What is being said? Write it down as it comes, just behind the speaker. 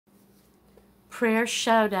prayer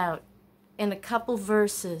shout out in a couple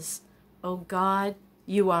verses. Oh God,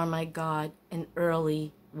 you are my God, and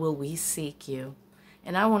early will we seek you.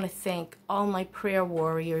 And I want to thank all my prayer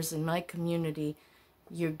warriors in my community.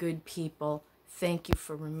 You're good people. Thank you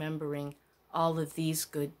for remembering all of these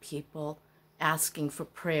good people asking for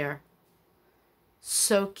prayer.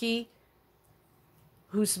 Soki,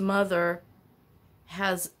 whose mother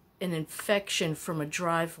has an infection from a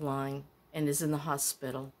drive line and is in the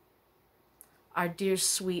hospital. Our dear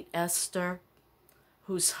sweet Esther,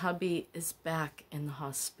 whose hubby is back in the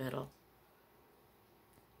hospital.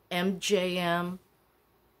 MJM,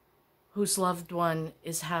 whose loved one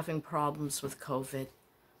is having problems with COVID.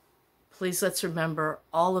 Please let's remember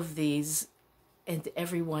all of these and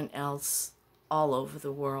everyone else all over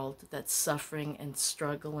the world that's suffering and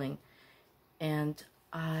struggling. And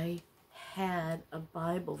I had a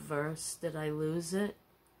Bible verse. Did I lose it?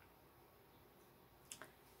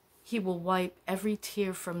 He will wipe every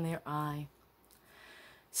tear from their eye.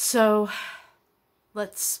 So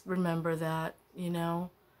let's remember that, you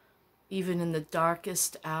know, even in the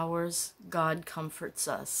darkest hours, God comforts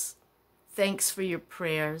us. Thanks for your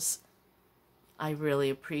prayers. I really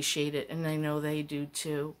appreciate it, and I know they do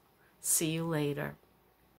too. See you later.